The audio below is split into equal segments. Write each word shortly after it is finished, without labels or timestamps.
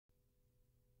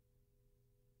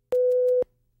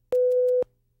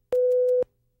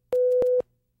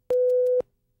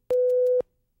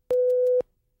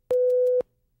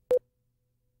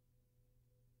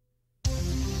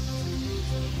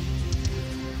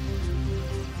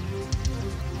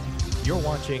You're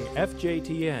watching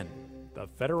FJTN, the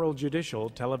Federal Judicial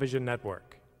Television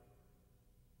Network.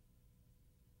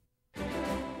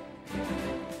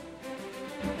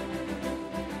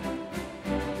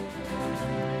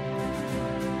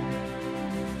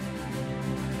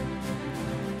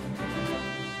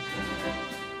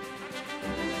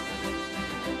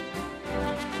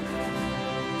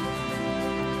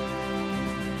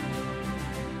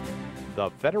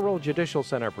 The Federal Judicial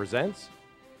Center presents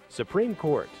Supreme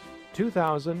Court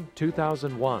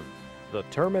 2000-2001, The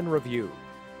Term in Review,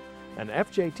 an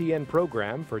FJTN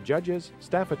program for judges,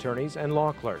 staff attorneys, and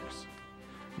law clerks.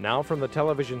 Now from the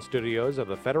television studios of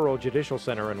the Federal Judicial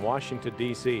Center in Washington,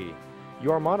 D.C.,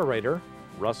 your moderator,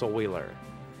 Russell Wheeler.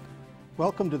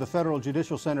 Welcome to the Federal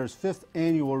Judicial Center's 5th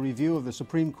annual review of the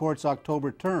Supreme Court's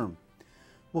October term.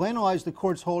 We'll analyze the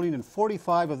Court's holding in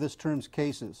 45 of this term's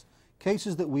cases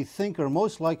that we think are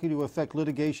most likely to affect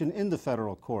litigation in the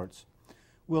federal courts.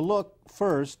 We'll look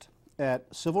first at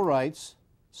civil rights,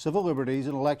 civil liberties,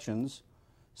 and elections,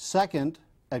 second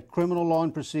at criminal law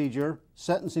and procedure,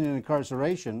 sentencing and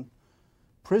incarceration,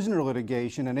 prisoner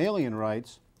litigation and alien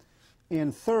rights,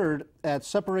 and third at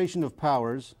separation of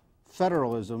powers,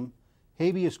 federalism,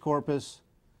 habeas corpus,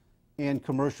 and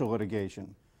commercial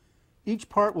litigation. Each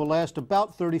part will last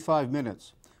about 35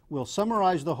 minutes. We'll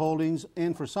summarize the holdings,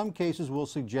 and for some cases we'll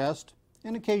suggest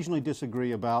and occasionally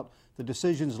disagree about the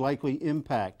decision's likely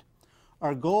impact.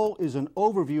 Our goal is an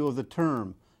overview of the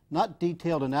term, not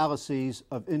detailed analyses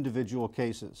of individual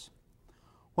cases.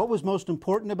 What was most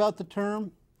important about the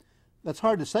term? That's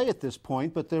hard to say at this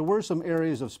point, but there were some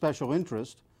areas of special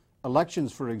interest.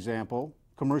 Elections, for example,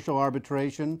 commercial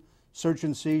arbitration, search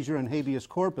and seizure, and habeas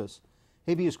corpus.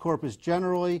 Habeas corpus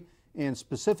generally, and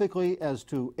specifically as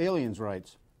to aliens'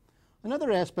 rights.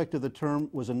 Another aspect of the term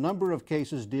was a number of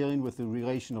cases dealing with the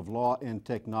relation of law and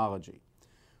technology.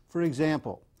 For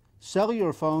example,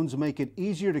 cellular phones make it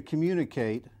easier to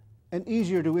communicate and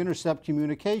easier to intercept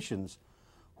communications.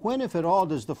 When, if at all,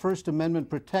 does the First Amendment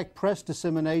protect press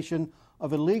dissemination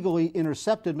of illegally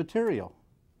intercepted material?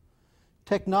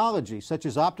 Technology, such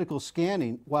as optical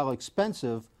scanning, while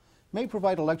expensive, may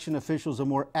provide election officials a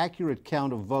more accurate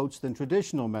count of votes than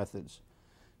traditional methods.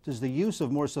 Does the use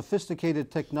of more sophisticated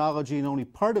technology in only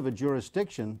part of a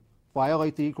jurisdiction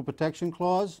violate the Equal Protection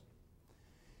Clause?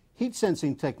 Heat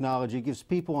sensing technology gives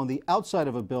people on the outside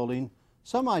of a building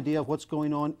some idea of what's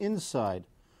going on inside.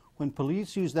 When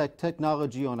police use that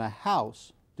technology on a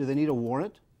house, do they need a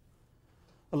warrant?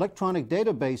 Electronic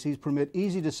databases permit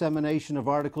easy dissemination of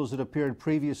articles that appeared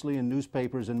previously in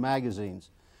newspapers and magazines.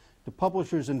 Do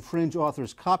publishers infringe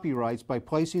authors' copyrights by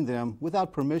placing them,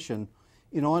 without permission,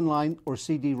 in online or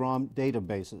CD-ROM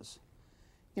databases?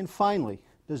 And finally,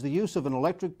 does the use of an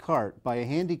electric cart by a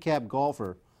handicapped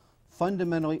golfer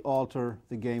fundamentally alter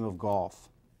the game of golf?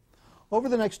 Over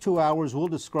the next 2 hours, we'll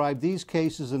describe these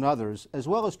cases and others, as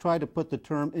well as try to put the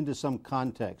term into some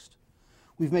context.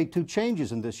 We've made 2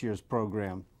 changes in this year's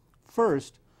program.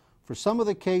 First, for some of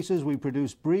the cases, we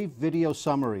produced brief video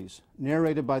summaries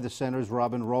narrated by the Center's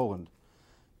Robin Rowland.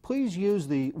 Please use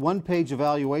the one-page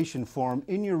evaluation form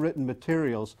in your written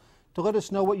materials to let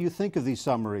us know what you think of these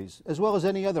summaries, as well as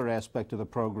any other aspect of the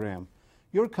program.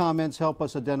 Your comments help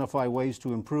us identify ways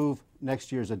to improve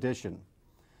next year's edition.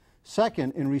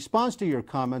 Second, in response to your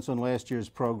comments on last year's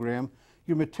program,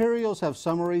 your materials have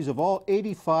summaries of all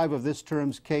 85 of this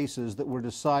term's cases that were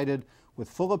decided with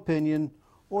full opinion,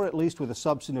 or at least with a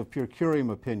substantive per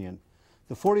curiam opinion.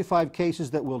 The 45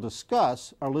 cases that we'll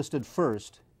discuss are listed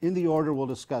first, in the order we'll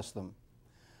discuss them.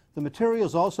 The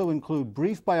materials also include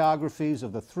brief biographies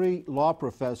of the 3 law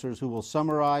professors who will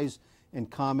summarize and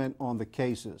comment on the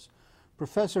cases.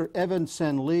 Professor Evan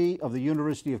Sen Lee of the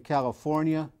University of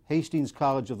California, Hastings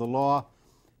College of the Law,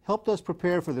 helped us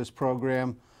prepare for this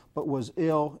program, but was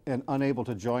ill and unable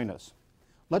to join us.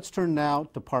 Let's turn now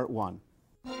to part 1.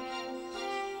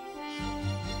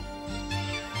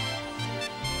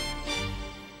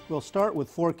 We'll start with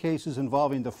 4 cases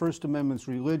involving the First Amendment's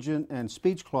religion and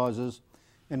speech clauses,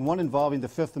 and 1 involving the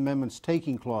Fifth Amendment's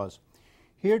taking clause.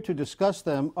 Here to discuss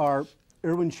them are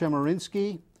Erwin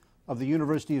Chemerinsky of the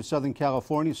University of Southern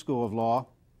California School of Law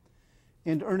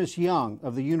and Ernest Young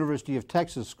of the University of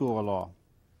Texas School of Law.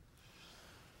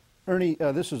 Ernie,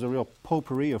 this is a real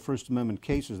potpourri of First Amendment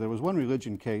cases. There was one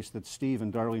religion case that Steve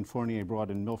and Darlene Fournier brought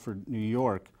in Milford, New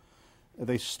York.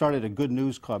 They started a Good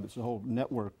News Club. It's a whole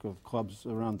network of clubs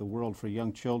around the world for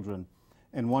young children,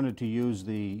 and wanted to use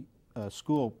the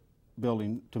school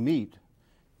building to meet.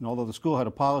 And although the school had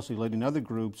a policy letting other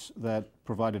groups that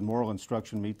provided moral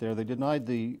instruction meet there, they denied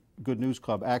the Good News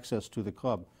Club access to the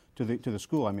club, to the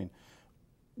school, I mean.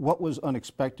 What was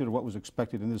unexpected or what was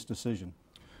expected in this decision?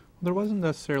 There wasn't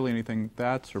necessarily anything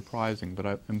that surprising,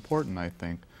 but important, I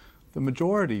think. The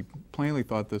majority plainly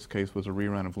thought this case was a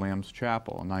rerun of Lamb's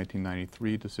Chapel, a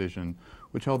 1993 decision,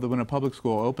 which held that when a public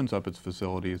school opens up its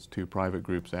facilities to private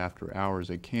groups after hours,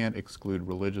 it can't exclude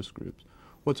religious groups.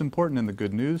 What's important in the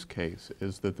Good News case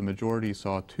is that the majority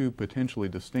saw two potentially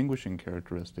distinguishing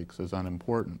characteristics as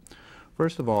unimportant.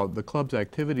 First of all, the club's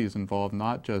activities involved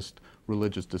not just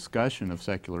religious discussion of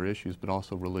secular issues, but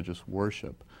also religious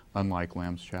worship, unlike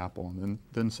Lamb's Chapel. And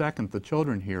then second, the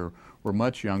children here were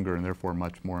much younger and therefore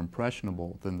much more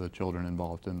impressionable than the children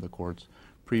involved in the court's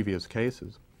previous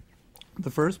cases. The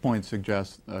first point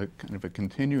suggests kind of a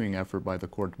continuing effort by the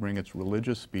court to bring its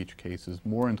religious speech cases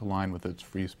more into line with its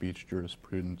free speech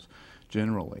jurisprudence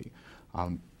generally.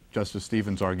 Justice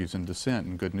Stevens argues in dissent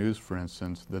in Good News, for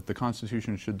instance, that the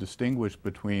Constitution should distinguish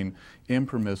between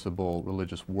impermissible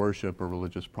religious worship or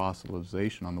religious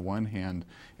proselytization on the one hand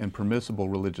and permissible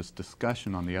religious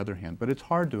discussion on the other hand. But it's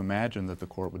hard to imagine that the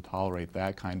court would tolerate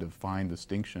that kind of fine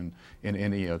distinction in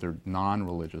any other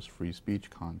non-religious free speech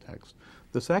context.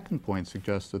 The second point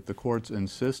suggests that the court's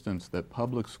insistence that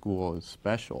public school is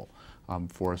special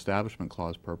for Establishment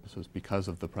Clause purposes because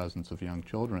of the presence of young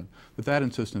children, that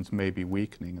insistence may be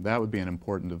weakening. And that would be an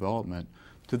important development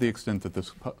to the extent that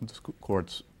this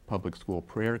court's public school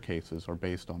prayer cases are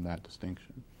based on that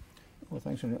distinction. Well,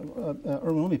 thanks.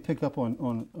 Erwin, let me pick up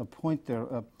on a point there.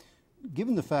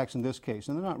 Given the facts in this case,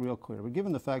 and they're not real clear, but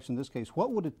given the facts in this case,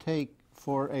 what would it take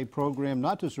for a program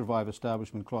not to survive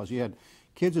Establishment Clause? You had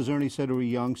kids, as Ernie said, who were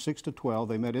young, 6 to 12.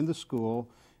 They met in the school,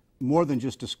 more than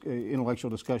just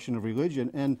intellectual discussion of religion,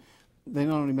 and they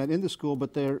not only met in the school,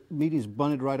 but their meetings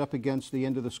butted right up against the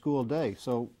end of the school day.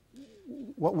 So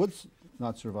what would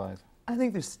not survive? I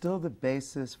think there's still the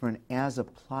basis for an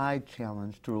as-applied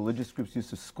challenge to religious groups'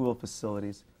 use of school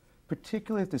facilities,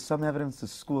 particularly if there's some evidence of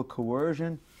school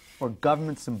coercion or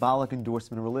government symbolic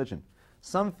endorsement of religion.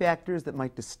 Some factors that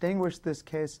might distinguish this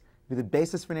case, be the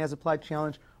basis for an as-applied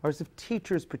challenge, are as if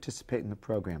teachers participate in the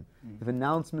program, if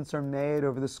announcements are made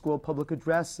over the school public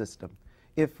address system,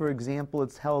 if, for example,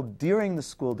 it's held during the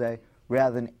school day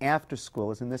rather than after school,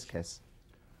 as in this case.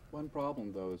 One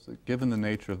problem, though, is that given the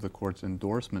nature of the court's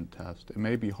endorsement test, it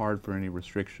may be hard for any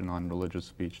restriction on religious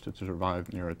speech to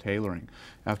survive near a tailoring.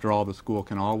 After all, the school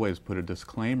can always put a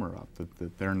disclaimer up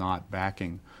that they're not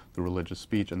backing the religious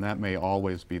speech, and that may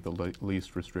always be the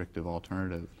least restrictive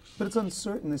alternative. But it's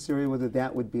uncertain in this area whether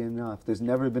that would be enough. There's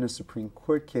never been a Supreme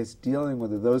Court case dealing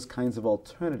whether those kinds of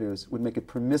alternatives would make it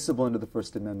permissible under the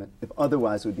First Amendment, if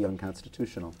otherwise it would be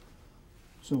unconstitutional.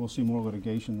 So we'll see more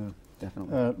litigation there.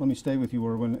 Definitely. Let me stay with you,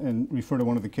 Erwin, and refer to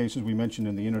one of the cases we mentioned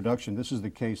in the introduction. This is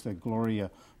the case that Gloria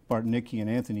Bartnicki and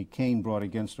Anthony Kane brought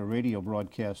against a radio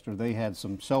broadcaster. They had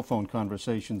some cell phone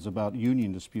conversations about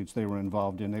union disputes they were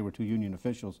involved in. They were two union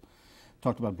officials.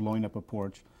 Talked about blowing up a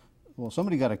porch. Well,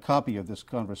 somebody got a copy of this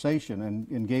conversation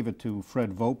and gave it to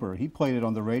Fred Voper. He played it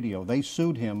on the radio. They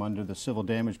sued him under the civil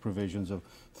damage provisions of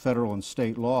federal and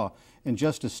state law. And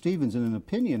Justice Stevens, in an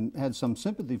opinion, had some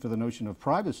sympathy for the notion of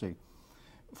privacy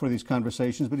for these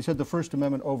conversations, but he said the First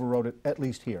Amendment overrode it, at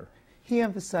least here. He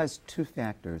emphasized two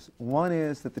factors. One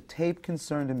is that the tape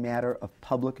concerned a matter of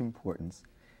public importance,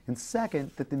 and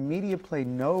second, that the media played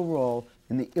no role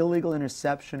in the illegal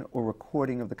interception or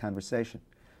recording of the conversation.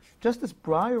 Justice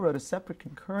Breyer wrote a separate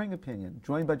concurring opinion,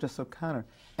 joined by Justice O'Connor,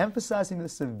 emphasizing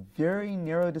this a very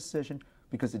narrow decision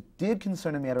because it did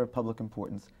concern a matter of public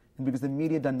importance and because the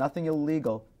media had done nothing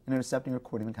illegal in intercepting or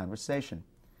recording the conversation.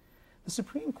 The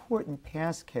Supreme Court in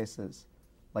past cases,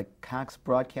 like Cox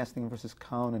Broadcasting versus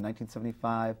Cohn in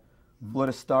 1975,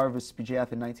 Florida Star versus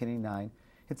BJF in 1989,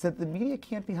 had said the media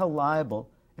can't be held liable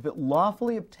if it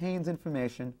lawfully obtains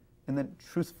information and then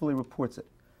truthfully reports it.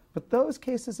 But those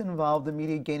cases involve the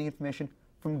media gaining information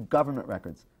from government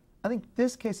records. I think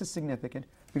this case is significant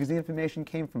because the information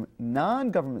came from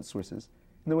non-government sources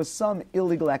and there was some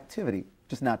illegal activity,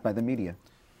 just not by the media.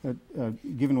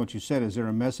 Given what you said, is there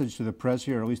a message to the press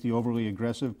here, or at least the overly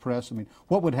aggressive press? I mean,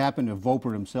 what would happen if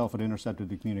Voper himself had intercepted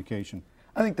the communication?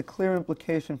 I think the clear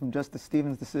implication from Justice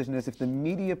Stevens' decision is if the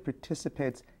media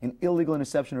participates in illegal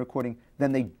interception or recording,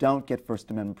 then they don't get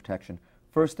First Amendment protection.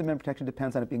 First Amendment protection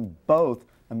depends on it being both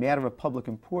a matter of public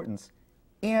importance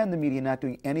and the media not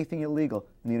doing anything illegal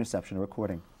in the interception or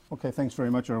recording. Okay, thanks very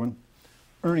much, Erwin.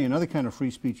 Ernie, another kind of free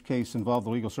speech case involved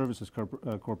the Legal Services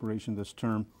Corporation this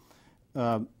term.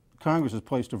 Congress has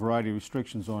placed a variety of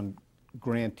restrictions on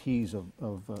grantees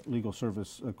of Legal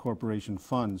Service Corporation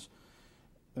funds,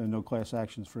 no class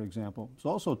actions, for example. It's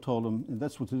also told them, and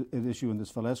that's what's at issue in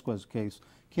this Velazquez case,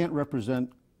 can't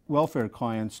represent welfare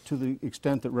clients to the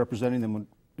extent that representing them would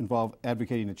involve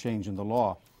advocating a change in the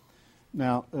law.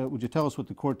 Now, would you tell us what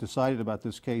the court decided about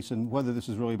this case and whether this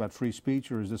is really about free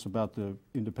speech or is this about the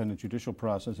independent judicial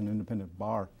process and independent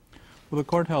bar? Well, the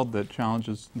court held that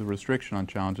the restriction on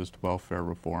challenges to welfare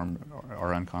reform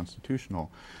are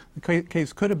unconstitutional. The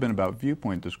case could have been about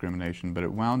viewpoint discrimination, but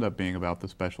it wound up being about the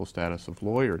special status of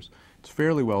lawyers. It's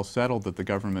fairly well settled that the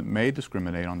government may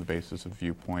discriminate on the basis of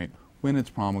viewpoint when it's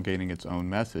promulgating its own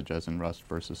message, as in Rust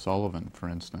versus Sullivan, for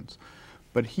instance.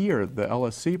 But here, the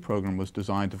LSC program was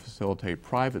designed to facilitate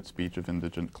private speech of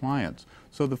indigent clients.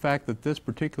 So the fact that this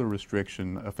particular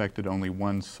restriction affected only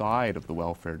one side of the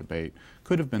welfare debate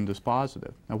could have been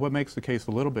dispositive. Now, what makes the case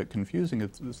a little bit confusing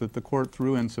is that the court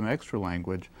threw in some extra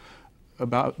language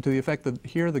to the effect that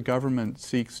here the government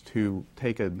seeks to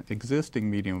take an existing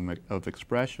medium of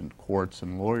expression, courts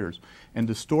and lawyers, and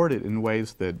distort it in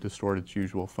ways that distort its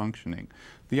usual functioning.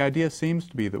 The idea seems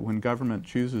to be that when government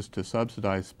chooses to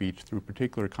subsidize speech through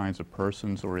particular kinds of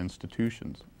persons or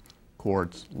institutions,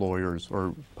 courts, lawyers,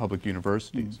 or public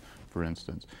universities, for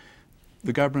instance,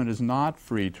 the government is not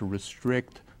free to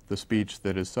restrict the speech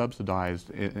that is subsidized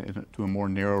to a more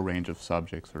narrow range of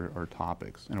subjects or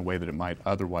topics in a way that it might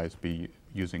otherwise be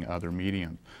using other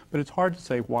mediums. But it's hard to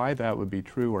say why that would be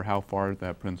true or how far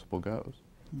that principle goes.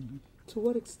 To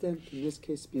what extent can this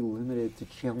case be limited to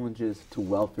challenges to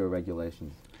welfare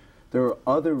regulations? There are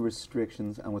other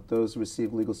restrictions on what those who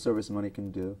receive legal service money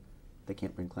can do. They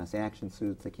can't bring class action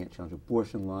suits, they can't challenge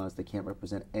abortion laws, they can't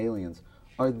represent aliens.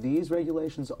 Are these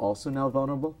regulations also now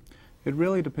vulnerable? It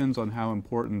really depends on how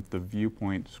important the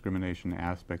viewpoint discrimination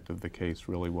aspect of the case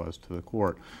really was to the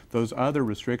court. Those other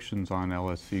restrictions on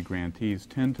LSC grantees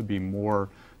tend to be more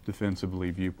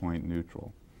defensively viewpoint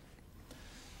neutral.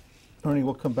 Ernie,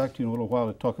 we'll come back to you in a little while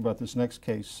to talk about this next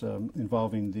case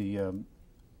involving the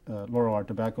Laurel Art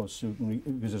Tobacco suit,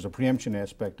 because there's a preemption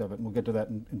aspect of it, and we'll get to that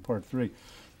in part 3.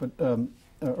 But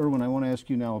Erwin, I want to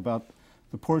ask you now about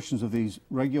the portions of these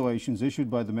regulations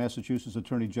issued by the Massachusetts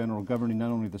Attorney General governing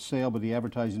not only the sale but the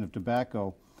advertising of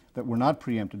tobacco that were not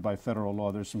preempted by federal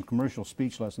law. There's some commercial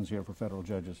speech lessons here for federal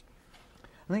judges.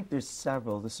 I think there's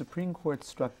several. The Supreme Court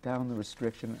struck down the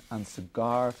restriction on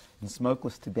cigar and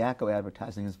smokeless tobacco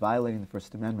advertising as violating the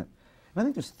First Amendment. And I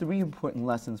think there's 3 important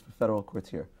lessons for federal courts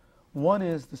here. One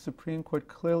is the Supreme Court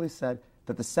clearly said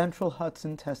that the central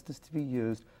Hudson test is to be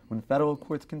used when federal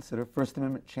courts consider First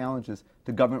Amendment challenges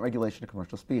to government regulation of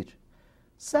commercial speech.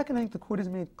 Second, I think the court has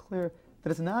made clear that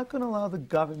it's not going to allow the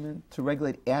government to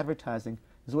regulate advertising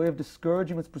as a way of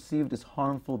discouraging what's perceived as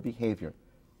harmful behavior.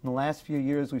 In the last few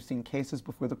years, we've seen cases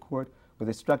before the court where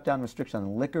they struck down restrictions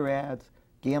on liquor ads,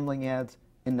 gambling ads,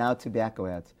 and now tobacco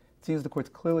ads. It seems the court's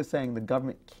clearly saying the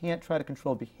government can't try to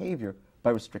control behavior by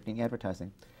restricting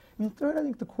advertising. And third, I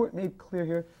think the court made clear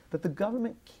here that the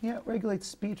government can't regulate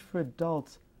speech for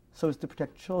adults so as to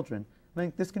protect children. And I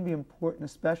think this can be important,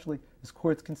 especially as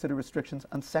courts consider restrictions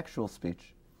on sexual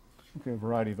speech. Okay, a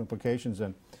variety of implications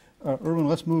then. Erwin,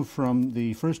 let's move from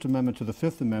the First Amendment to the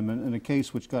Fifth Amendment in a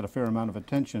case which got a fair amount of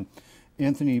attention.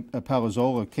 Anthony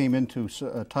Palazzola came into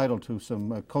title to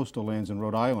some coastal lands in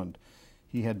Rhode Island.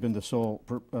 He had been the sole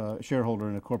shareholder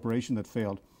in a corporation that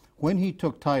failed. When he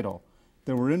took title,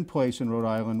 there were in place in Rhode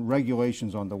Island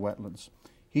regulations on the wetlands.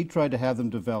 He tried to have them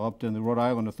developed, and the Rhode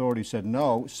Island authorities said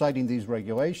no, citing these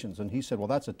regulations. And he said, well,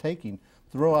 that's a taking.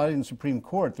 The Rhode Island Supreme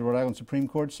Court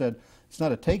said it's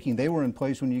not a taking. They were in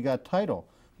place when you got title.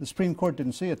 The Supreme Court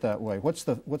didn't see it that way. What's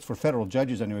for federal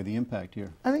judges, anyway, the impact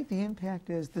here? I think the impact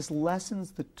is this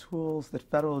lessens the tools that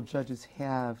federal judges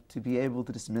have to be able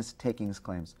to dismiss takings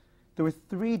claims. There were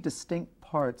 3 distinct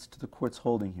parts to the court's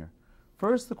holding here.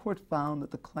 First, the court found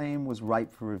that the claim was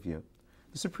ripe for review.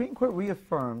 The Supreme Court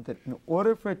reaffirmed that in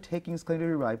order for a takings claim to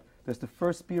be ripe, there's to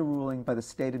first be a ruling by the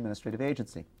state administrative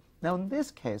agency. Now, in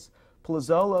this case,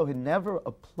 Palazzolo had never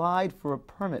applied for a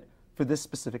permit for this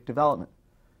specific development.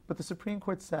 But the Supreme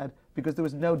Court said, because there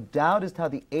was no doubt as to how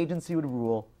the agency would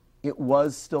rule, it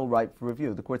was still ripe for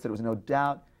review. The court said there was no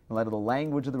doubt in light of the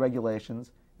language of the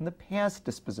regulations and the past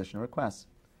disposition requests.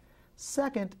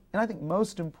 Second, and I think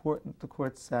most important, the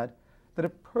court said that a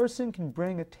person can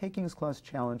bring a takings clause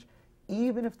challenge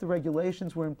even if the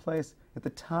regulations were in place at the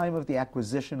time of the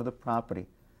acquisition of the property.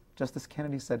 Justice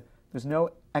Kennedy said there's no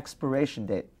expiration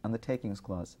date on the takings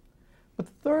clause. But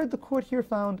third, the court here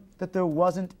found that there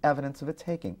wasn't evidence of a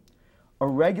taking. A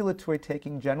regulatory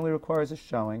taking generally requires a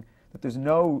showing that there's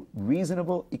no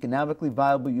reasonable, economically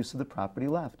viable use of the property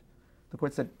left. The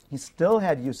court said he still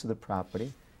had use of the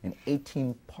property, an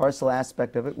 18-parcel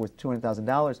aspect of it worth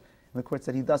 $200,000, and the court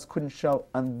said he thus couldn't show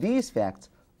on these facts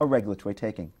a regulatory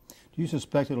taking. Do you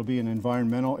suspect it'll be in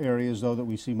environmental areas, though, that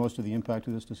we see most of the impact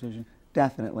of this decision?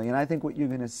 Definitely, and I think what you're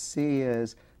going to see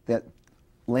is that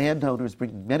landowners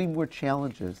bring many more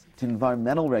challenges to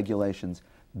environmental regulations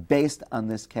based on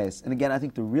this case. And again, I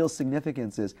think the real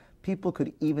significance is people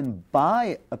could even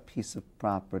buy a piece of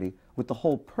property with the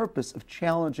whole purpose of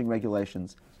challenging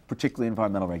regulations, particularly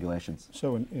environmental regulations.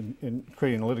 So in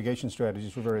creating litigation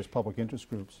strategies for various public interest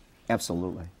groups.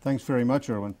 Absolutely. Thanks very much,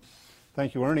 Erwin.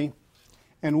 Thank you, Ernie.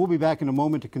 And we'll be back in a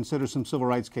moment to consider some civil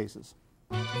rights cases.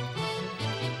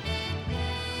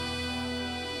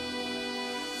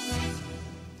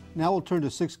 Now we'll turn to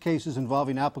 6 cases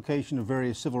involving application of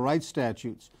various civil rights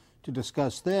statutes. To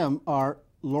discuss them are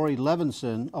Lori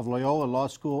Levinson of Loyola Law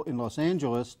School in Los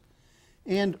Angeles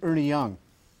and Ernie Young.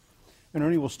 And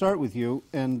Ernie, we'll start with you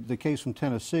and the case from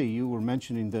Tennessee. You were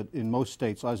mentioning that in most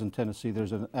states, as in Tennessee,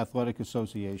 there's an athletic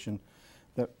association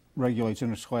that regulates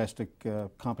interscholastic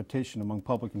competition among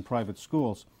public and private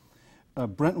schools.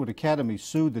 Brentwood Academy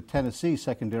sued the Tennessee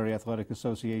Secondary Athletic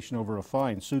Association over a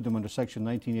fine, sued them under Section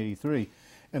 1983.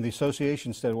 And the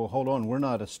association said, well, hold on, we're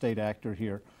not a state actor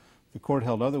here. The court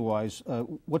held otherwise.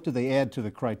 What did they add to the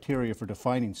criteria for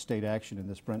defining state action in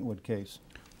this Brentwood case?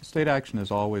 State action has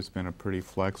always been a pretty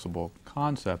flexible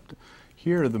concept.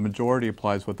 Here, the majority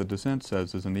applies what the dissent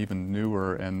says is an even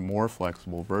newer and more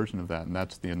flexible version of that, and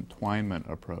that's the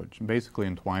entwinement approach. And basically,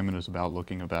 entwinement is about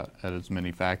looking at as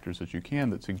many factors as you can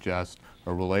that suggest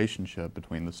a relationship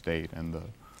between the state and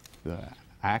the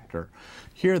actor.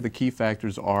 Here, the key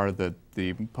factors are that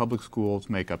the public schools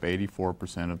make up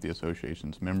 84% of the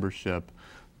association's membership.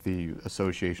 The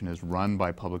association is run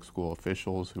by public school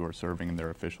officials who are serving in their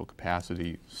official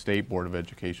capacity. State Board of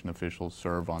Education officials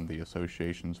serve on the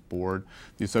association's board.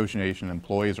 The association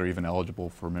employees are even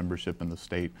eligible for membership in the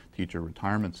state teacher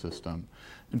retirement system.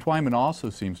 Entwinement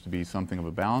also seems to be something of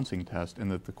a balancing test in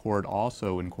that the court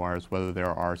also inquires whether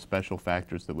there are special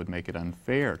factors that would make it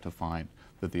unfair to find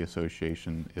that the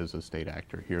association is a state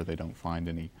actor. Here they don't find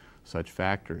any such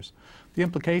factors. The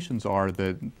implications are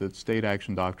that state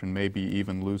action doctrine may be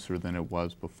even looser than it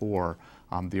was before.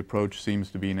 The approach seems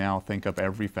to be now think up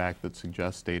every fact that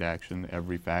suggests state action,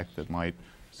 every fact that might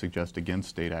suggest against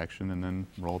state action, and then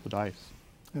roll the dice.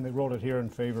 And they rolled it here in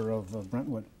favor of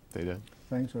Brentwood. They did.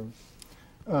 Thanks,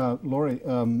 Erwin. Lori,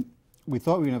 we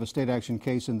thought we were going to have a state action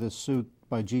case in this suit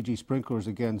by GG Sprinklers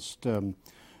against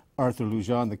Arthur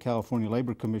Lujan, the California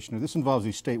Labor Commissioner. This involves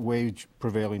these state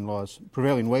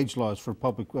prevailing wage laws for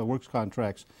public works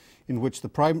contracts, in which the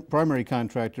primary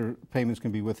contractor payments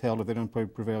can be withheld if they don't pay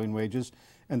prevailing wages,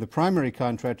 and the primary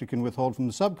contractor can withhold from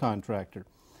the subcontractor.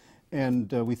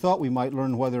 And we thought we might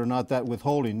learn whether or not that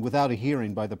withholding, without a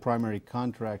hearing by the primary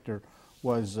contractor,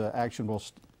 was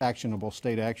actionable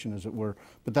state action, as it were.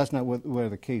 But that's not where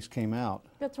the case came out.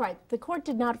 That's right. The court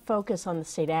did not focus on the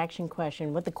state action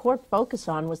question. What the court focused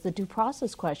on was the due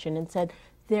process question and said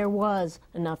there was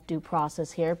enough due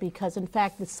process here because, in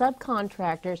fact, the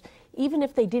subcontractors, even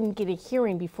if they didn't get a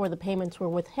hearing before the payments were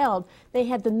withheld, they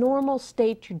had the normal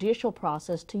state judicial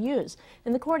process to use.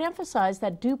 And the court emphasized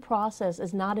that due process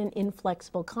is not an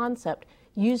inflexible concept.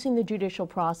 Using the judicial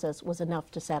process was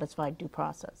enough to satisfy due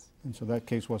process. And so that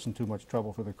case wasn't too much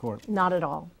trouble for the court? Not at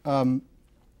all.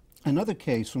 Another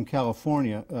case from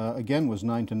California, again, was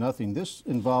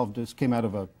 9-0. This came out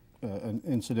of an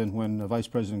incident when Vice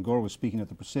President Gore was speaking at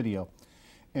the Presidio.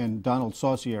 And Donald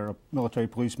Saucier, a military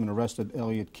policeman, arrested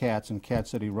Elliot Katz, and Katz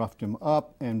said he roughed him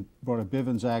up and brought a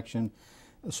Bivens action.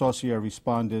 Saucier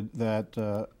responded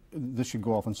that this should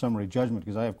go off on summary judgment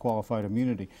because I have qualified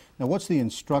immunity. Now, what's the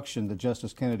instruction that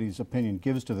Justice Kennedy's opinion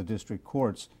gives to the district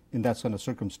courts in that kind of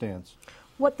circumstance?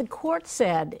 What the court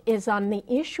said is on the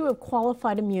issue of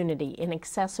qualified immunity in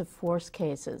excessive force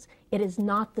cases, it is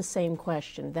not the same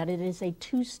question, that it is a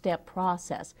two-step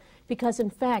process. Because, in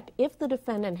fact, if the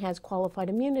defendant has qualified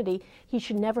immunity, he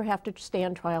should never have to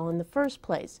stand trial in the first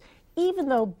place, even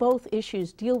though both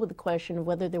issues deal with the question of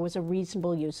whether there was a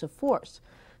reasonable use of force.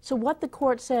 So what the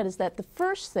court said is that the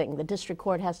first thing the district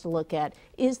court has to look at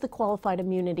is the qualified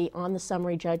immunity on the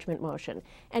summary judgment motion.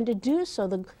 And to do so,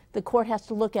 the court has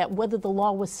to look at whether the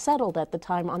law was settled at the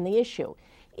time on the issue.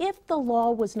 If the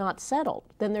law was not settled,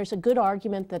 then there's a good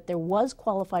argument that there was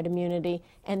qualified immunity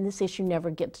and this issue never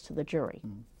gets to the jury.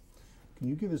 Can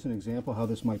you give us an example how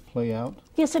this might play out?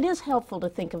 Yes, it is helpful to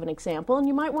think of an example, and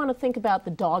you might want to think about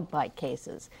the dog bite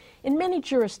cases. In many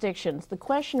jurisdictions, the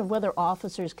question of whether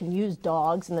officers can use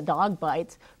dogs and the dog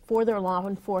bites for their law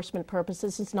enforcement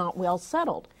purposes is not well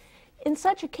settled. In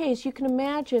such a case, you can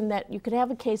imagine that you could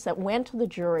have a case that went to the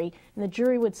jury, and the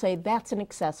jury would say that's an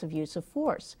excessive use of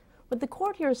force. What the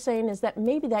court here is saying is that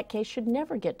maybe that case should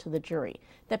never get to the jury,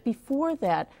 that before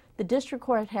that, the district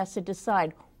court has to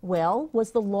decide, well,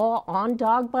 was the law on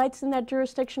dog bites in that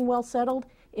jurisdiction well settled?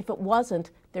 If it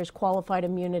wasn't, there's qualified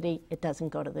immunity. It doesn't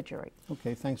go to the jury.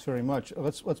 Okay, thanks very much.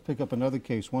 Let's pick up another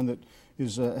case, one that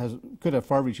is could have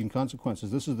far-reaching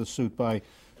consequences. This is the suit by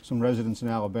some residents in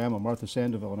Alabama, Martha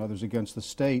Sandoval and others, against the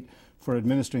state for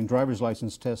administering driver's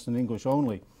license tests in English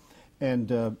only. And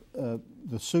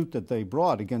the suit that they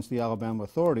brought against the Alabama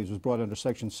authorities was brought under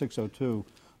Section 602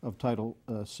 of Title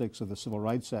VI of the Civil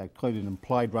Rights Act, claimed an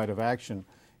implied right of action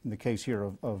in the case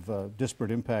here of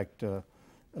disparate impact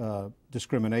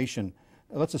discrimination.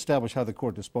 Let's establish how the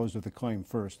court disposed of the claim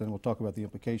first, then we'll talk about the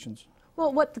implications.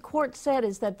 Well, what the court said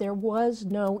is that there was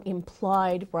no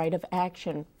implied right of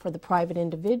action for the private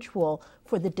individual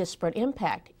for the disparate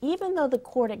impact, even though the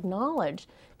court acknowledged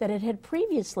that it had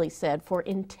previously said for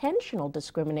intentional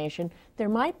discrimination there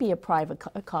might be a private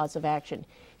cause of action.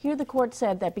 Here the court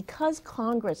said that because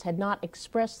Congress had not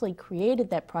expressly created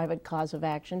that private cause of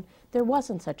action, there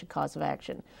wasn't such a cause of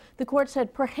action. The court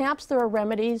said perhaps there are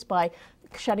remedies by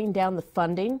shutting down the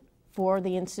funding for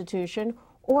the institution,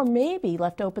 or maybe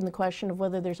left open the question of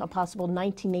whether there's a possible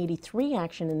 1983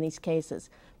 action in these cases.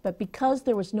 But because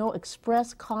there was no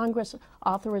express Congress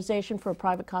authorization for a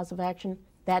private cause of action,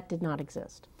 that did not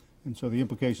exist. And so the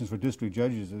implications for district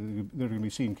judges, they're going to be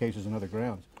seeing cases on other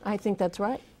grounds. I think that's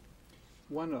right.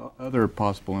 One other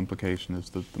possible implication is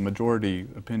that the majority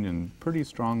opinion pretty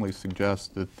strongly suggests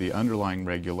that the underlying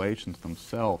regulations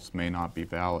themselves may not be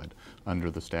valid under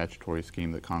the statutory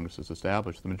scheme that Congress has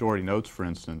established. The majority notes, for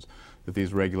instance, that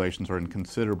these regulations are in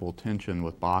considerable tension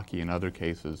with Bakke and other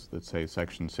cases that say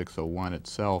Section 601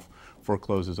 itself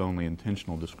forecloses only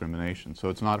intentional discrimination. So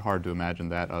it's not hard to imagine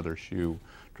that other shoe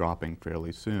dropping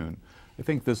fairly soon. I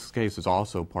think this case is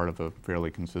also part of a fairly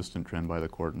consistent trend by the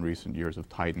court in recent years of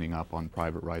tightening up on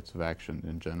private rights of action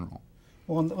in general.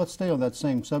 Well, let's stay on that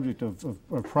same subject of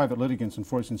private litigants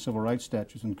enforcing civil rights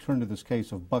statutes and turn to this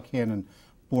case of Buckhannon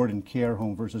Board and Care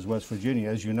Home versus West Virginia.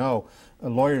 As you know,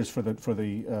 lawyers for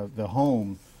the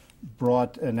home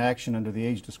brought an action under the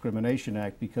Age Discrimination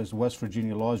Act because West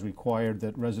Virginia laws required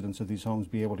that residents of these homes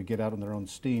be able to get out on their own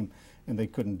steam, and they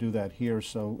couldn't do that here,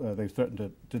 so they threatened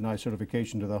to deny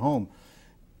certification to the home.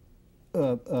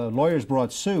 Lawyers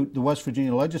brought suit. The West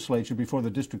Virginia legislature, before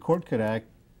the district court could act,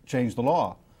 changed the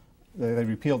law. They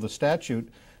repealed the statute.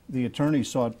 The attorneys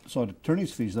sought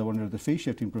attorney's fees, though, under the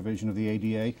fee-shifting provision of the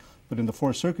ADA, but in the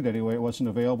Fourth Circuit anyway, it wasn't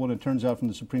available, and it turns out from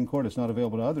the Supreme Court it's not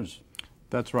available to others.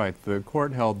 That's right. The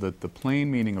court held that the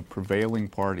plain meaning of prevailing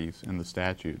parties in the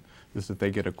statute is that they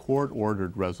get a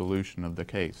court-ordered resolution of the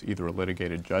case, either a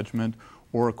litigated judgment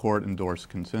or a court-endorsed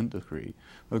consent decree.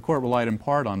 The court relied in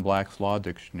part on Black's Law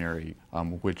Dictionary,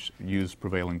 which used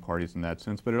prevailing parties in that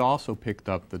sense, but it also picked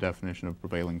up the definition of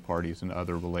prevailing parties in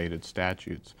other related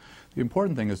statutes. The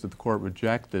important thing is that the court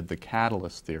rejected the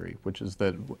catalyst theory, which is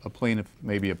that a plaintiff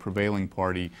may be a prevailing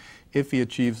party if he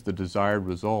achieves the desired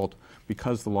result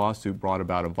because the lawsuit brought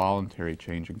about a voluntary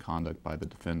change in conduct by the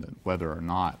defendant, whether or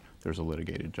not there's a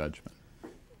litigated judgment.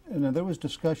 And there was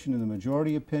discussion in the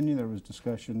majority opinion, there was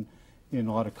discussion in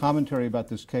a lot of commentary about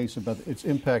this case, about its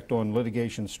impact on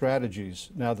litigation strategies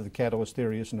now that the catalyst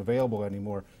theory isn't available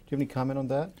anymore. Do you have any comment on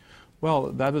that?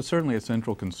 Well, that is certainly a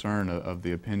central concern of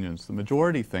the opinions. The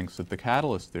majority thinks that the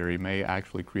catalyst theory may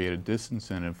actually create a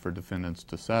disincentive for defendants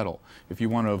to settle. If you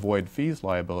want to avoid fees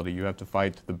liability, you have to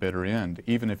fight to the bitter end,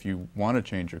 even if you want to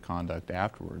change your conduct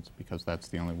afterwards, because that's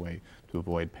the only way to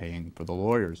avoid paying for the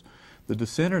lawyers. The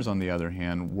dissenters, on the other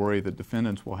hand, worry that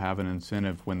defendants will have an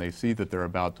incentive when they see that they're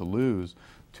about to lose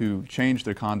to change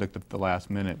their conduct at the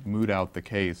last minute, moot out the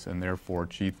case, and therefore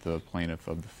cheat the plaintiff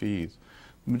of the fees.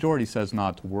 The majority says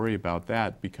not to worry about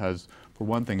that because, for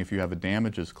one thing, if you have a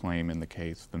damages claim in the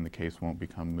case, then the case won't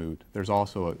become moot. There's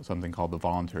also something called the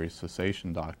voluntary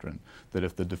cessation doctrine, that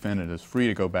if the defendant is free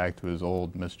to go back to his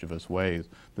old mischievous ways,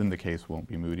 then the case won't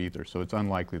be moot either. So it's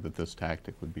unlikely that this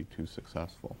tactic would be too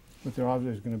successful. But there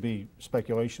obviously is going to be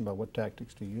speculation about what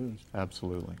tactics to use.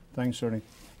 Absolutely. Thanks, Ernie.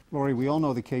 Lori, we all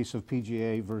know the case of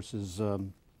PGA versus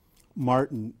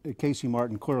Martin. Casey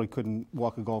Martin clearly couldn't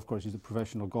walk a golf course. He's a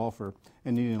professional golfer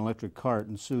and needed an electric cart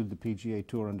and sued the PGA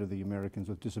Tour under the Americans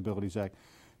with Disabilities Act.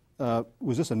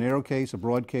 Was this a narrow case, a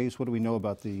broad case? What do we know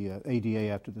about the ADA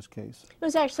after this case? It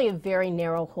was actually a very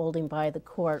narrow holding by the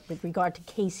court with regard to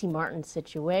Casey Martin's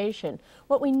situation.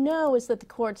 What we know is that the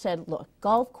court said, look,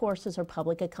 golf courses are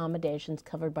public accommodations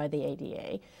covered by the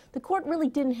ADA. The court really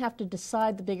didn't have to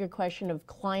decide the bigger question of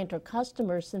client or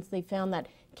customer since they found that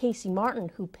Casey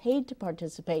Martin, who paid to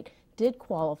participate, did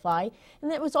qualify,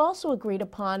 and it was also agreed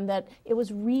upon that it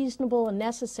was reasonable and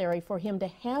necessary for him to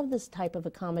have this type of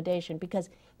accommodation, because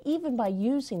even by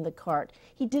using the cart,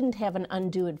 he didn't have an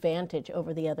undue advantage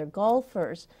over the other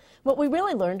golfers. What we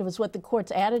really learned was what the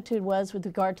court's attitude was with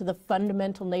regard to the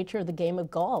fundamental nature of the game of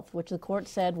golf, which the court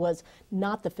said was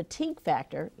not the fatigue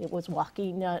factor. It was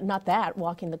walking,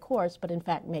 walking the course, but in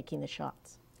fact making the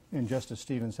shots. And Justice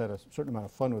Stevens had a certain amount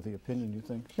of fun with the opinion, you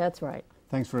think? That's right.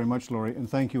 Thanks very much, Lori, and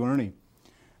thank you, Ernie.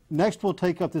 Next, we'll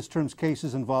take up this term's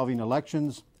cases involving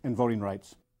elections and voting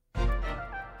rights.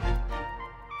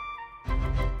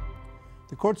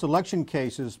 The court's election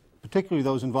cases, particularly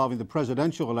those involving the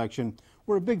presidential election,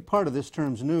 were a big part of this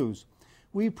term's news.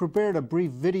 We prepared a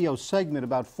brief video segment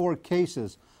about 4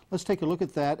 cases. Let's take a look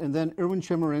at that, and then Erwin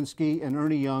Chemerinsky and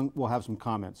Ernie Young will have some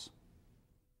comments.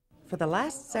 For the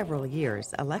last several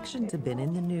years, elections have been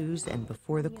in the news and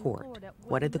before the court.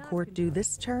 What did the court do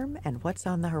this term, and what's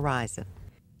on the horizon?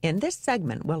 In this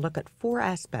segment, we'll look at 4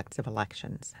 aspects of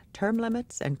elections: term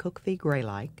limits and Cook v.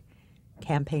 Graylike,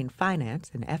 campaign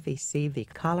finance and FEC v.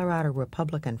 Colorado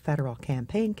Republican Federal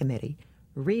Campaign Committee,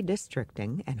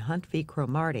 redistricting and Hunt v.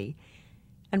 Cromartie,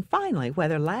 and finally,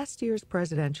 whether last year's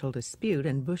presidential dispute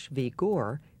and Bush v.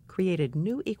 Gore created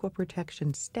new equal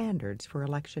protection standards for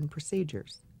election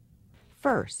procedures.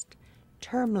 First,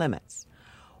 term limits,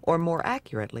 or more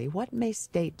accurately, what may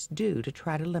states do to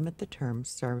try to limit the terms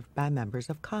served by members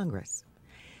of Congress.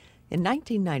 In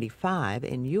 1995,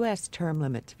 in U.S. Term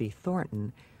Limits v.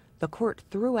 Thornton, the court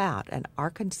threw out an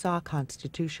Arkansas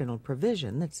constitutional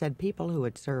provision that said people who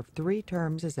had served 3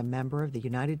 terms as a member of the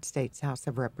United States House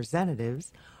of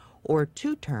Representatives or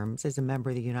 2 terms as a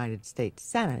member of the United States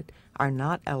Senate are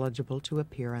not eligible to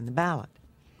appear on the ballot.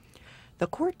 The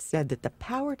court said that the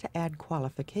power to add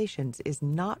qualifications is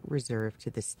not reserved to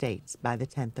the states by the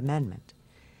 10th Amendment.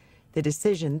 The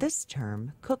decision this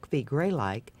term, Cook v.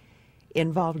 Graylike,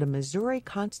 involved a Missouri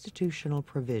constitutional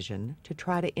provision to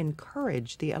try to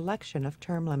encourage the election of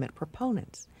term limit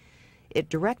proponents. It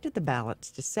directed the ballots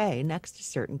to say, next to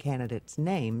certain candidates'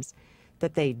 names,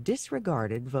 that they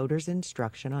disregarded voters'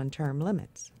 instruction on term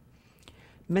limits.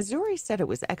 Missouri said it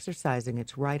was exercising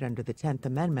its right under the 10th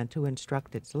Amendment to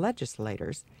instruct its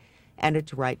legislators and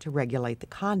its right to regulate the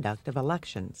conduct of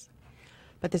elections.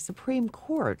 But the Supreme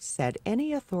Court said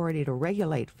any authority to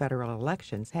regulate federal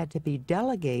elections had to be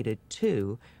delegated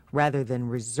to, rather than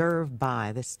reserved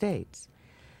by, the states.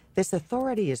 This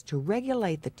authority is to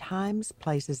regulate the times,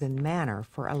 places, and manner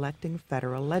for electing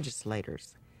federal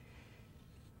legislators.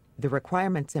 The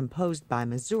requirements imposed by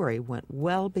Missouri went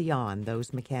well beyond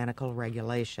those mechanical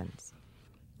regulations.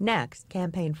 Next,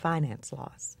 campaign finance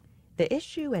laws. The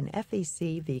issue in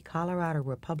FEC v. Colorado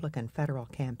Republican Federal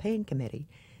Campaign Committee: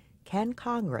 can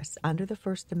Congress, under the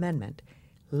First Amendment,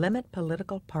 limit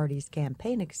political parties'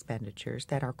 campaign expenditures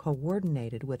that are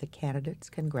coordinated with a candidate's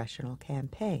congressional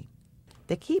campaign?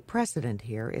 The key precedent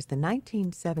here is the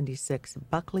 1976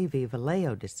 Buckley v.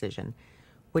 Vallejo decision,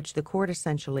 which the court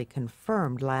essentially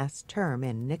confirmed last term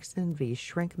in Nixon v.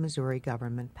 Shrink Missouri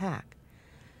Government PAC.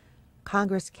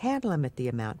 Congress can limit the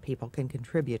amount people can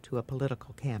contribute to a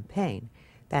political campaign.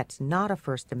 That's not a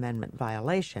First Amendment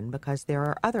violation because there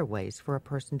are other ways for a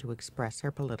person to express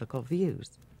her political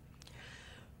views.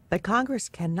 But Congress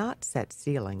cannot set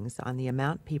ceilings on the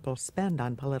amount people spend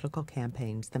on political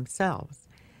campaigns themselves.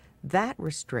 That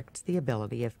restricts the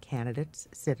ability of candidates,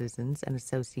 citizens, and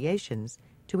associations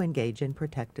to engage in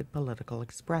protected political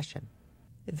expression.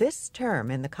 This term,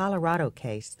 in the Colorado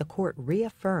case, the court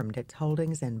reaffirmed its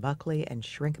holdings in Buckley and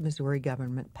Shrink Missouri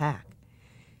Government PAC.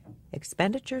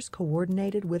 Expenditures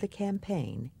coordinated with a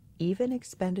campaign, even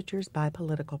expenditures by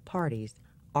political parties,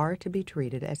 are to be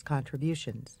treated as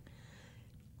contributions.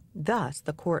 Thus,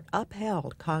 the court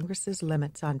upheld Congress's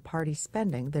limits on party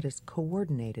spending that is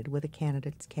coordinated with a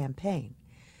candidate's campaign.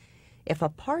 If a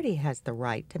party has the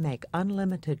right to make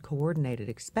unlimited coordinated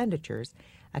expenditures,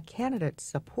 a candidate's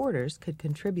supporters could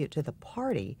contribute to the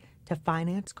party to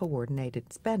finance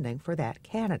coordinated spending for that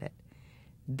candidate.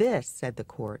 This, said the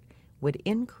court, would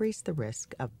increase the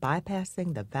risk of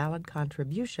bypassing the valid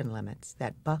contribution limits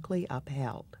that Buckley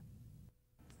upheld.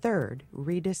 Third,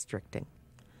 redistricting.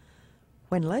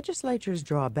 When legislatures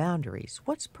draw boundaries,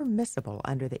 what's permissible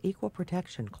under the Equal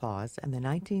Protection Clause and the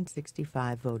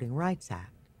 1965 Voting Rights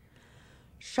Act?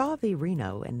 Shaw v.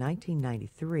 Reno in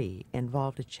 1993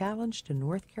 involved a challenge to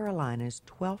North Carolina's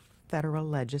 12th federal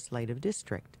legislative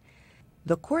district.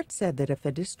 The court said that if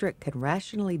a district can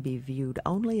rationally be viewed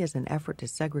only as an effort to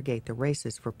segregate the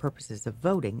races for purposes of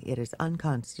voting, it is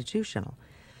unconstitutional.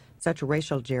 Such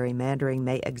racial gerrymandering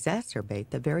may exacerbate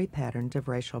the very patterns of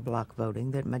racial bloc voting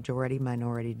that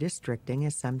majority-minority districting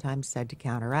is sometimes said to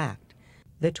counteract.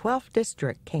 The 12th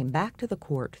District came back to the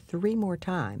court 3 more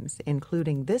times,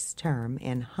 including this term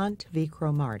in Hunt v.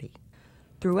 Cromartie.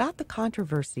 Throughout the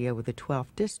controversy over the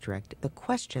 12th District, the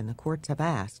question the courts have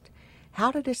asked, how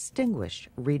to distinguish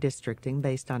redistricting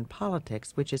based on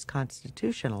politics, which is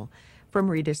constitutional, from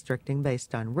redistricting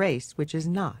based on race, which is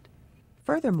not.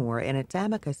 Furthermore, in its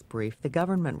amicus brief, the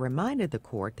government reminded the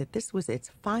court that this was its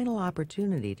final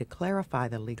opportunity to clarify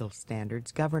the legal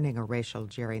standards governing a racial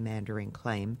gerrymandering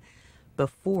claim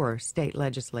before state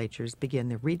legislatures begin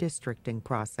the redistricting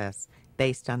process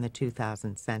based on the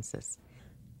 2000 census.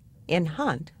 In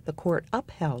Hunt, the court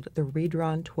upheld the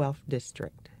redrawn 12th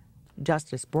District.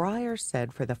 Justice Breyer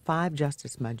said for the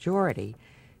 5-justice majority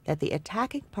that the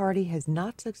attacking party has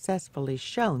not successfully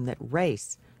shown that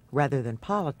race, rather than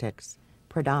politics,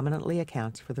 predominantly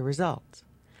accounts for the results.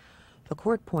 The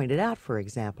court pointed out, for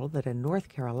example, that in North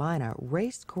Carolina,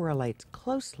 race correlates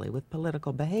closely with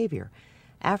political behavior.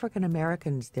 African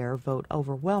Americans there vote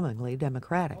overwhelmingly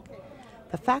Democratic.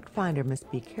 The fact finder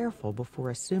must be careful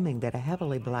before assuming that a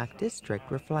heavily black district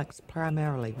reflects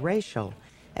primarily racial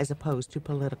as opposed to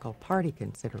political party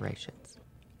considerations.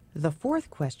 The fourth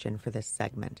question for this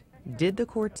segment: did the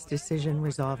court's decision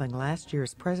resolving last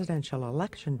year's presidential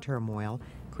election turmoil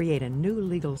create a new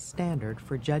legal standard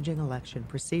for judging election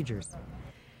procedures?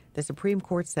 The Supreme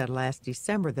Court said last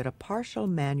December that a partial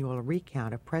manual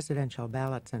recount of presidential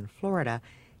ballots in Florida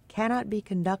cannot be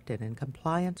conducted in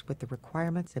compliance with the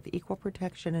requirements of equal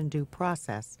protection and due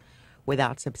process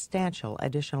without substantial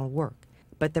additional work.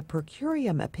 But the per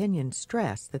curiam opinion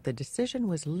stressed that the decision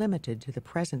was limited to the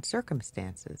present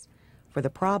circumstances, for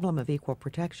the problem of equal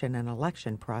protection in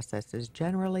election processes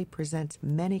generally presents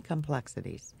many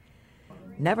complexities.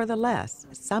 Nevertheless,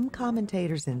 some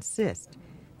commentators insist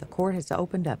the court has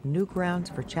opened up new grounds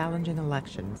for challenging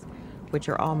elections, which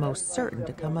are almost certain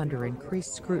to come under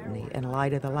increased scrutiny in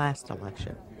light of the last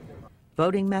election.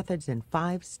 Voting methods in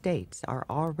 5 states are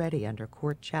already under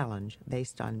court challenge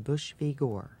based on Bush v.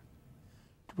 Gore.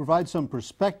 To provide some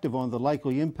perspective on the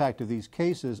likely impact of these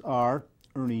cases are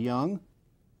Ernie Young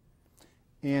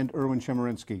and Erwin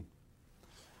Chemerinsky.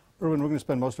 Erwin, we're going to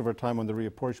spend most of our time on the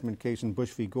reapportionment case in Bush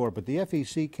v. Gore, but the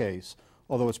FEC case,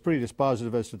 although it's pretty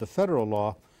dispositive as to the federal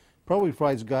law, probably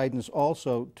provides guidance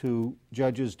also to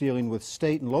judges dealing with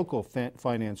state and local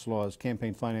finance laws,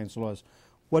 campaign finance laws.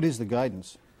 What is the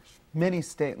guidance? Many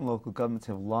state and local governments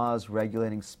have laws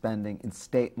regulating spending in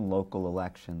state and local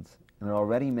elections, and there are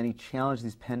already many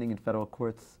challenges pending in federal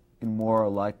courts, and more are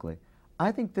likely.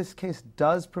 I think this case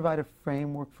does provide a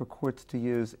framework for courts to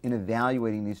use in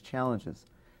evaluating these challenges.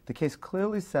 The case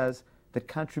clearly says that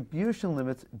contribution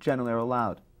limits generally are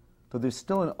allowed, though there's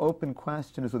still an open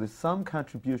question as to whether some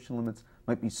contribution limits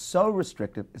might be so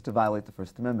restrictive as to violate the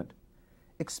First Amendment.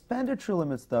 Expenditure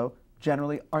limits, though,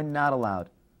 generally are not allowed.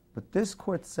 But this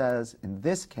court says, in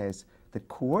this case, that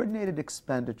coordinated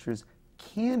expenditures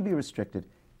can be restricted,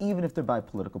 even if they're by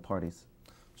political parties.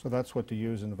 So that's what to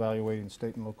use in evaluating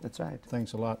state and local. That's right.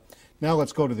 Thanks a lot. Now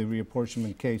let's go to the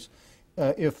reapportionment case.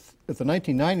 If the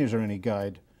 1990s are any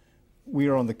guide, we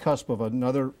are on the cusp of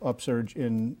another upsurge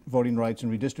in voting rights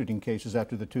and redistricting cases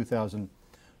after the 2000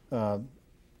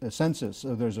 census.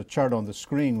 There's a chart on the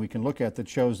screen we can look at that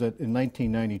shows that in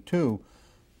 1992,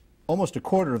 almost a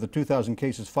quarter of the 2,000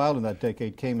 cases filed in that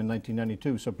decade came in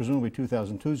 1992, so presumably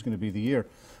 2002 is going to be the year.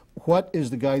 What is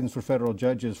the guidance for federal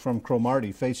judges from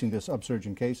Cromartie facing this upsurge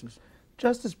in cases?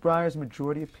 Justice Breyer's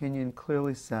majority opinion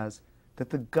clearly says that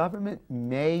the government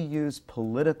may use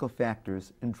political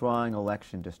factors in drawing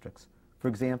election districts. For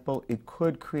example, it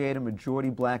could create a majority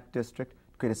black district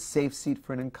to create a safe seat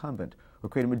for an incumbent, or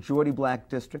create a majority black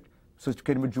district so as to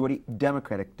create a majority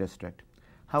Democratic district.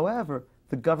 However,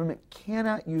 the government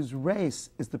cannot use race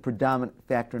as the predominant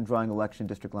factor in drawing election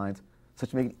district lines, such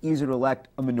to make it easier to elect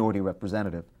a minority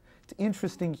representative. It's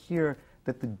interesting here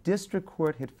that the district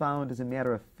court had found, as a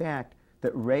matter of fact,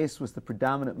 that race was the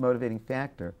predominant motivating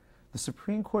factor. The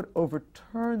Supreme Court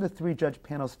overturned the 3-judge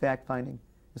panel's fact-finding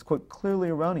as, quote, clearly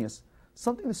erroneous,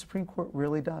 something the Supreme Court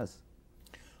really does.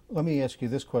 Let me ask you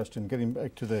this question, getting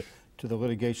back to the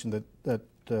litigation that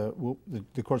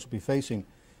the courts will be facing.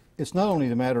 It's not only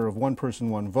the matter of one person,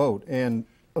 one vote and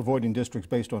avoiding districts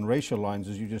based on racial lines,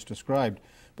 as you just described,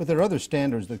 but there are other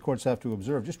standards that courts have to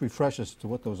observe. Just refresh us to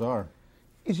what those are.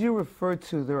 As you referred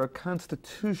to, there are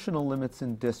constitutional limits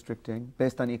in districting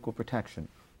based on equal protection.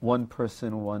 One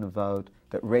person, one vote,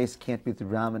 that race can't be the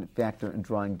dominant factor in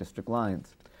drawing district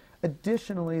lines.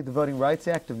 Additionally, the Voting Rights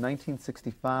Act of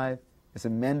 1965, as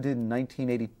amended in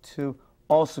 1982,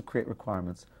 also create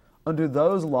requirements. Under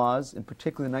those laws, in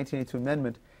particular the 1982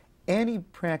 amendment, any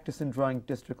practice in drawing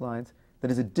district lines that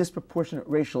has a disproportionate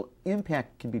racial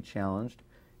impact can be challenged.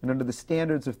 And under the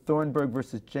standards of Thornburg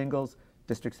versus Jingles,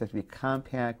 districts have to be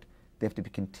compact, they have to be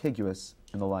contiguous,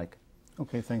 and the like.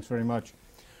 Okay, thanks very much.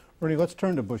 Ernie, let's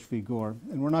turn to Bush v. Gore,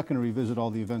 and we're not going to revisit all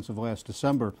the events of last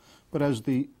December, but as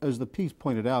the piece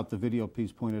pointed out, the video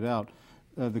piece pointed out,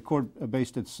 the court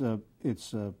based its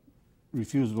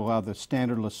refusal to allow the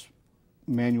standardless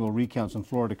manual recounts in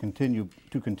Florida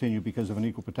to continue because of an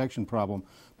equal protection problem,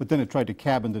 but then it tried to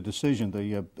cabin the decision,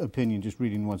 the opinion, just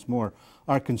reading once more.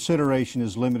 Our consideration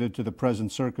is limited to the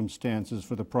present circumstances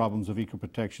for the problems of equal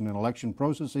protection in election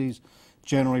processes,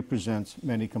 generally presents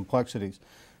many complexities.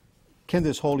 Can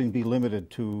this holding be limited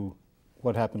to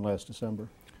what happened last December?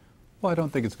 Well, I don't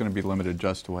think it's going to be limited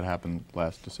just to what happened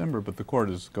last December, but the court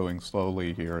is going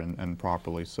slowly here and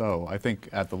properly so. I think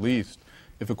at the least,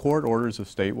 if a court orders a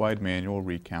statewide manual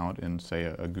recount in, say,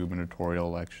 a gubernatorial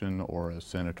election or a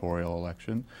senatorial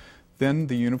election, then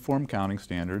the uniform counting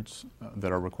standards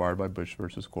that are required by Bush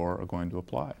versus Gore are going to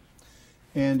apply.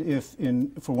 And if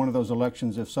for one of those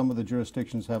elections, if some of the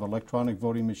jurisdictions have electronic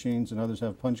voting machines and others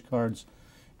have punch cards,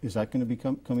 is that going to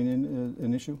become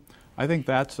an issue? I think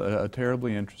that's a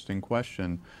terribly interesting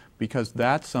question, because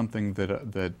that's something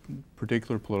that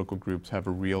particular political groups have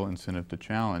a real incentive to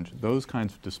challenge. Those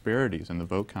kinds of disparities in the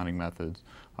vote counting methods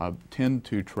tend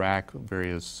to track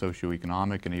various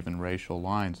socioeconomic and even racial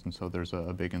lines, and so there's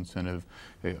a big incentive,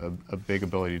 a big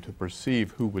ability to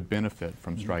perceive who would benefit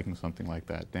from striking something like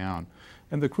that down.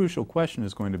 And the crucial question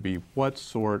is going to be what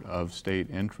sort of state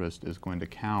interest is going to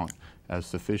count as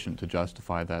sufficient to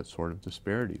justify that sort of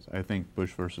disparities. I think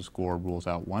Bush versus Gore rules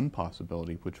out one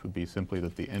possibility, which would be simply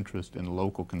that the interest in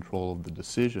local control of the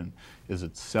decision is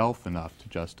itself enough to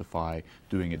justify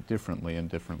doing it differently in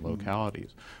different localities.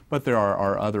 But there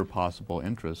are other possible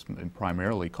interests, and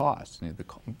primarily costs. The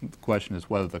question is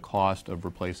whether the cost of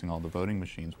replacing all the voting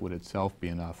machines would itself be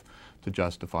enough to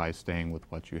justify staying with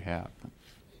what you have.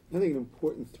 I think an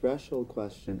important threshold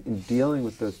question in dealing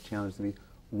with those challenges would be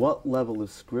what level of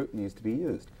scrutiny is to be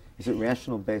used. Is it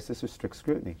rational basis or strict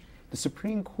scrutiny? The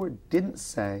Supreme Court didn't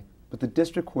say, but the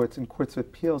district courts and courts of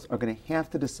appeals are going to have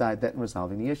to decide that in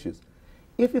resolving the issues.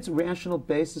 If it's rational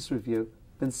basis review,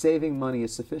 then saving money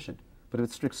is sufficient. But if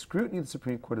it's strict scrutiny, the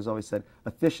Supreme Court has always said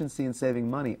efficiency and saving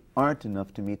money aren't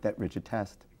enough to meet that rigid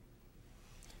test.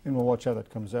 And we'll watch how that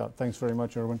comes out. Thanks very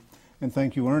much, Erwin. And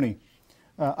thank you, Ernie.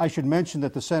 I should mention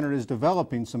that the Center is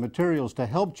developing some materials to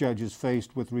help judges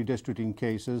faced with redistricting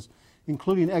cases,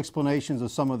 including explanations of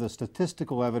some of the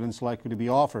statistical evidence likely to be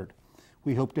offered.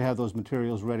 We hope to have those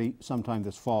materials ready sometime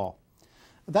this fall.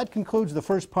 That concludes the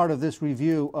first part of this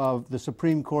review of the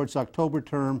Supreme Court's October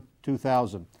term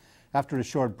 2000. After a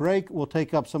short break, we'll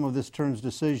take up some of this term's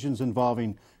decisions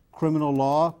involving criminal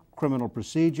law, criminal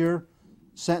procedure,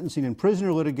 sentencing and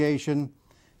prisoner litigation,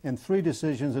 and 3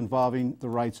 decisions involving the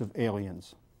rights of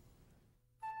aliens.